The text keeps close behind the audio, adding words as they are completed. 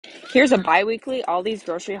Here's a bi-weekly Aldi's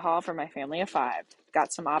grocery haul for my family of 5.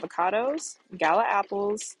 Got some avocados, gala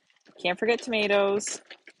apples, can't forget tomatoes,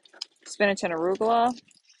 spinach and arugula.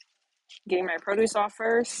 Getting my produce off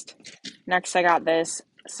first. Next, I got this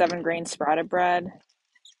 7-grain sprouted bread,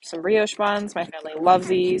 some brioche buns. My family loves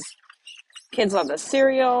these. Kids love the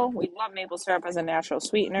cereal. We love maple syrup as a natural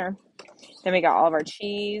sweetener. Then we got all of our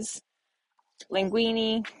cheese,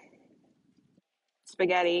 linguine,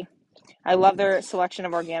 spaghetti. I love their selection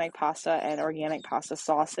of organic pasta and organic pasta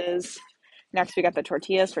sauces. Next, we got the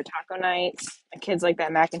tortillas for taco nights. The kids like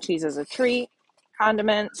that mac and cheese as a treat.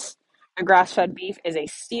 Condiments. The grass-fed beef is a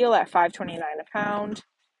steal at $5.29 a pound.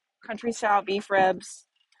 Country-style beef ribs.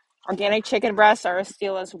 Organic chicken breasts are a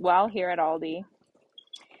steal as well here at Aldi.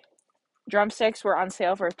 Drumsticks were on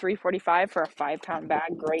sale for $3.45 for a 5-pound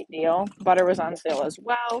bag. Great deal. Butter was on sale as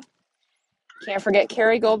well. Can't forget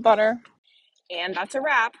Kerrygold butter. And that's a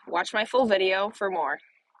wrap. Watch my full video for more.